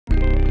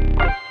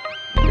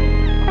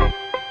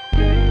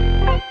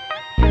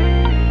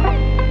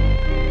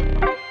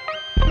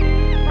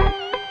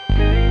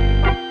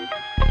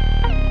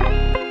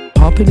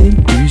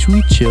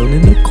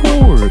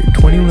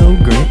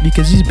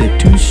because he's a bit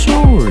too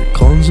short.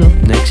 Collins up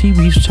next, he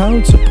weaves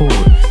child support.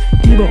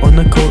 Debo on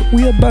the court,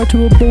 we about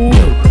to abort.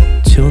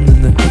 Chillin'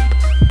 in the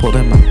hoop, pull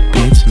down my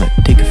pants and I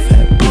take a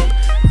fat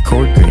poop.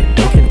 Record Grant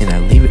Duncan and I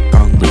leave it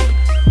on loop.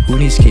 Who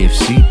needs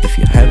KFC if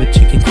you have a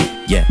chicken coop?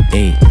 Yeah,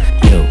 ayy,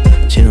 yo,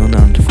 chillin'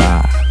 on the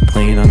 5.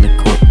 Playing on the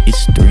court,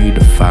 it's 3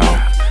 to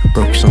 5.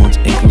 Broke someone's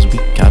ankles, we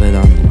got it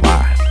on the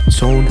live.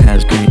 Someone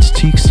has Grant's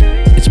cheeks,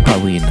 it's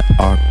probably in the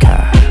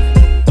archive.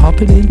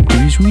 Popping in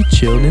threes, we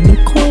chillin' in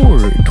the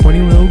court.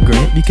 20 Will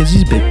Grant because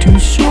he's a bit too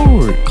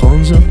short.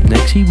 Collins up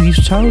next, he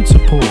weaves child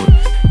support.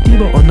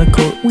 Debo on the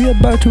court, we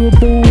about to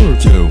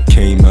abort. Yo,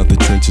 came out the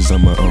trenches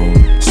on my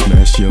own.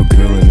 Smashed your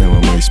girl and now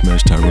I might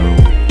smash Tyrone.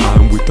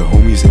 I'm with the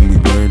homies and we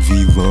burn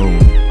V-Lone.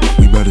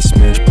 We bout to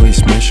smash, play,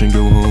 smash and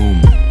go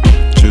home.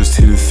 Just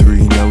hit a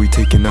 3, now we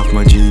taking off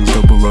my jeans.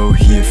 Double O,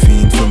 he a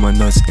fiend for my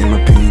nuts and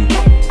my peen.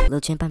 Lil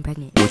Chimp, I'm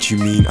pregnant. What you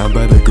mean? I'm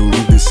about to go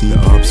leave the scene.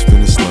 Ops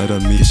finna slide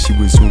on me cause she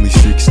was only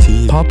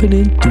 16. Popping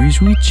in threes,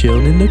 we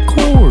chillin' in the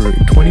court.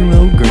 20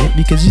 Will Grant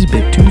because he's a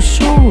bit too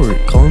short.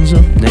 Collins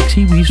up next,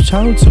 he weaves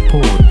child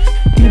support.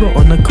 Debo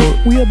on the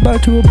court, we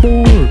about to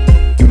abort.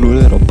 You know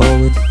that I'm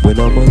ballin' when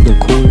I'm on the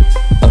court.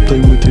 I play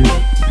with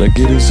it like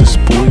it is a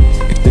sport.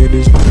 Extend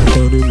his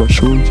down in my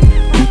shorts,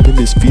 gripping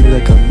his feet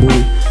like I'm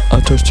bored. I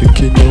touch the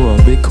kid, no,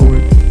 I'm in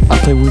court. I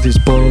play with his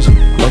balls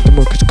like the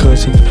Marcus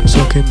Cousins,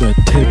 sucking the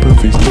tip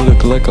of his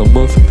look like a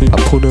muffin. I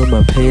pull down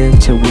my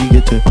pants and we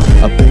get to.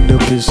 I banged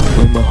up his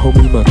with my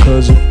homie, my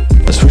cousin.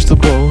 I switch the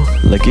ball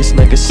like it's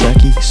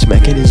Nagasaki,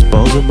 smacking his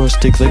balls on my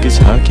stick like it's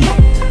hockey.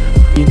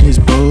 In his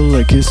bowl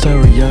like it's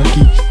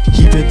teriyaki.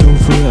 He bent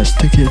over, I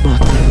stick in my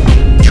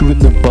shooting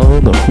the ball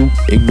on the hoop,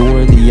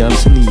 ignoring the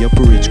ops in the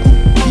upper age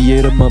group. He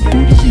ate up my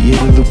booty, he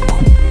ate a little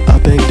poop. I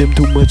banged him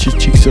too much, his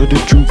cheeks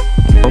started droop.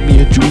 Call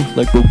me a Jew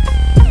like boop.